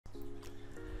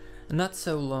Not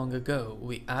so long ago,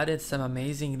 we added some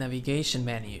amazing navigation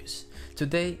menus.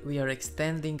 Today, we are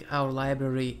extending our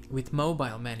library with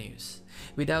mobile menus.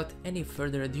 Without any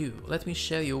further ado, let me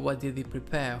show you what did we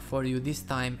prepare for you this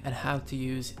time and how to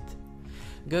use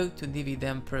it. Go to Divi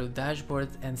Den Pro dashboard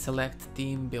and select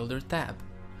Theme Builder tab.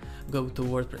 Go to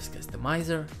WordPress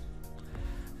Customizer,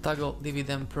 toggle Divi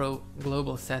Den Pro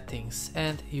Global Settings,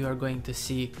 and you are going to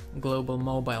see Global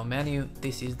Mobile menu.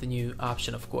 This is the new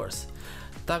option, of course.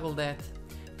 Toggle that,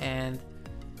 and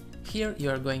here you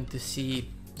are going to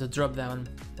see the drop-down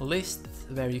list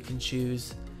where you can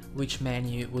choose which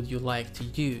menu would you like to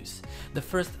use. The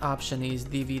first option is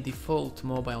Divi Default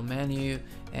Mobile Menu,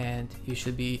 and you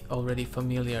should be already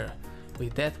familiar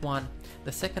with that one.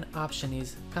 The second option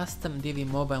is Custom Divi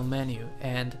Mobile Menu,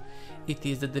 and it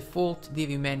is the default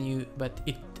Divi menu, but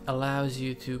it allows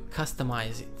you to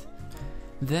customize it.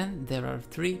 Then there are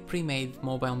three pre-made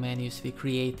mobile menus we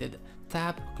created: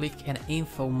 Tab, Click and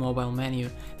Info mobile menu,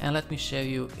 and let me show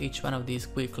you each one of these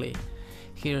quickly.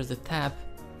 Here's the Tab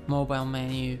mobile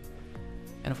menu,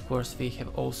 and of course we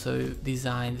have also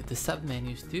designed the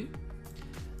sub-menus too.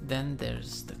 Then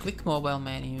there's the Click mobile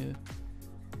menu.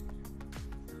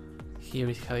 Here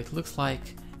is how it looks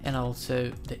like, and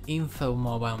also the Info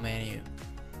mobile menu.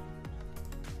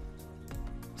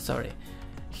 Sorry,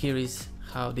 here is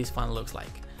how this one looks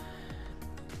like.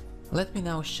 Let me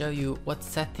now show you what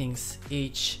settings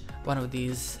each one of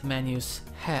these menus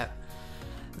have.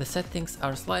 The settings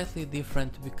are slightly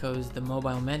different because the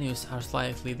mobile menus are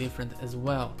slightly different as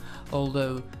well,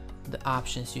 although the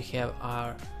options you have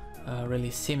are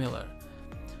really similar.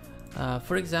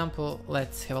 For example,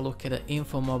 let's have a look at the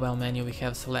Info mobile menu we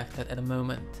have selected at the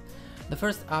moment. The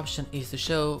first option is to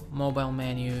show mobile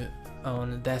menu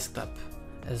on desktop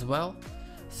as well.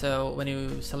 So when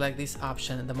you select this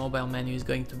option, the mobile menu is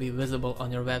going to be visible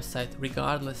on your website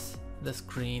regardless the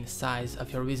screen size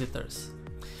of your visitors.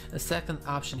 The second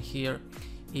option here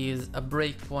is a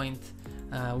breakpoint.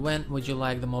 When would you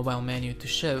like the mobile menu to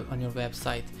show on your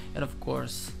website? And of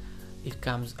course, it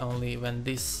comes only when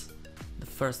the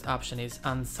first option is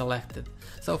unselected.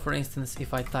 So for instance,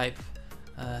 if I type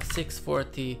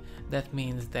 640, that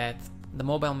means that the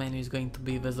mobile menu is going to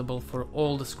be visible for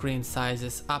all the screen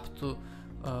sizes up to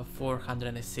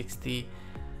 460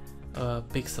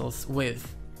 pixels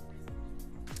width.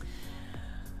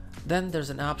 Then there's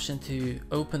an option to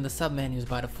open the submenus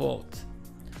by default.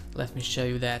 Let me show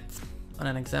you that on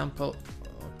an example.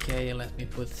 Okay, let me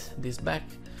put this back.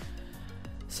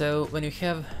 So when you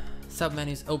have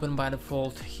submenus open by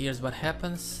default, here's what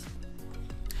happens.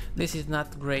 This is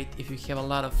not great if you have a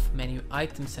lot of menu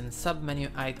items and submenu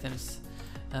items.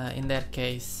 In that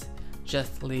case,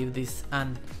 just leave this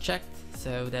unchecked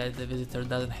so that the visitor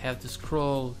doesn't have to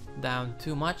scroll down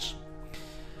too much.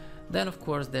 Then of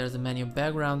course there's the menu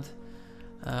background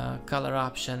color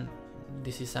option.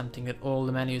 This is something that all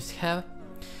the menus have.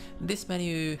 This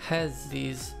menu has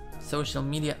these social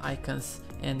media icons,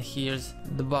 and here's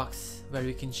the box where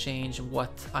you can change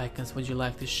what icons would you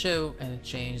like to show and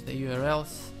change the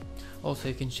URLs. Also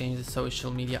you can change the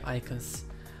social media icons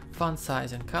font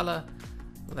size and color.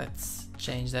 Let's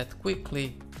change that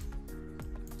quickly,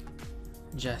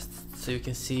 just so you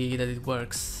can see that it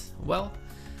works well.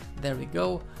 There we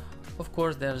go. Of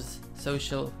course there's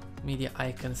social media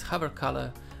icons hover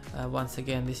color. Once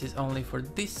again, this is only for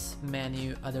this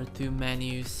menu. Other two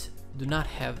menus do not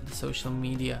have the social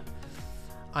media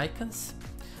icons.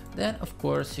 Then of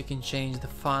course you can change the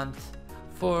font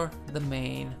for the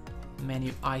main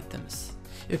menu items.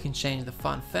 You can change the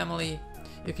font family,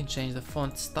 you can change the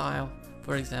font style,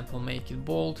 for example make it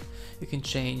bold. You can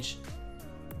change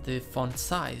the font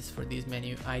size for these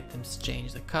menu items,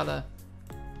 change the color.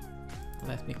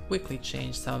 Let me quickly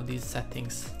change some of these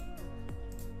settings.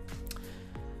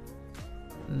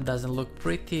 Doesn't look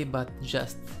pretty, but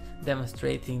just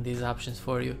demonstrating these options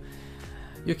for you.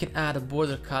 You can add a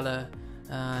border color,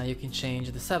 you can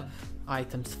change the sub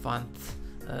items font,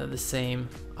 the same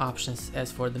options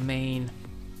as for the main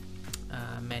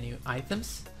menu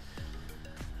items.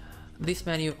 This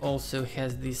menu also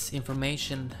has this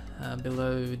information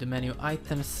below the menu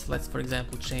items. Let's for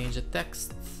example change the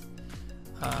text,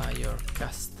 your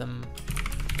custom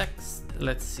text.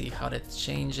 Let's see how that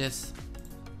changes.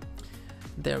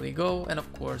 There we go, and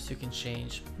of course you can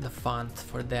change the font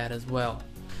for that as well.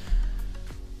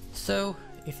 So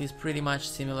it is pretty much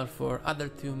similar for other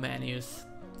two menus.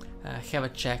 Have a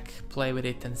check, play with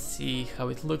it and see how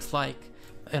it looks like.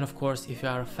 And of course, if you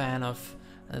are a fan of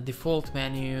default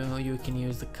menu, you can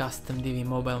use the custom Divi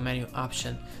mobile menu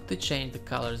option to change the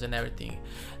colors and everything.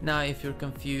 Now if you're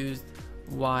confused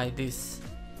why this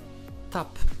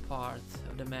top part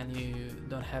of the menu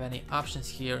don't have any options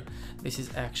here. This is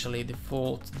actually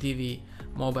default Divi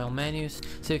mobile menus,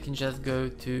 so you can just go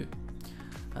to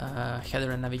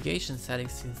header and navigation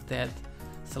settings instead,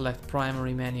 select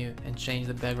primary menu and change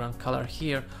the background color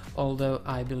here, although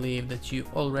I believe that you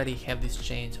already have this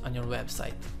change on your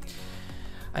website.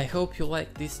 I hope you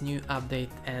like this new update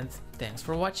and thanks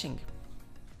for watching.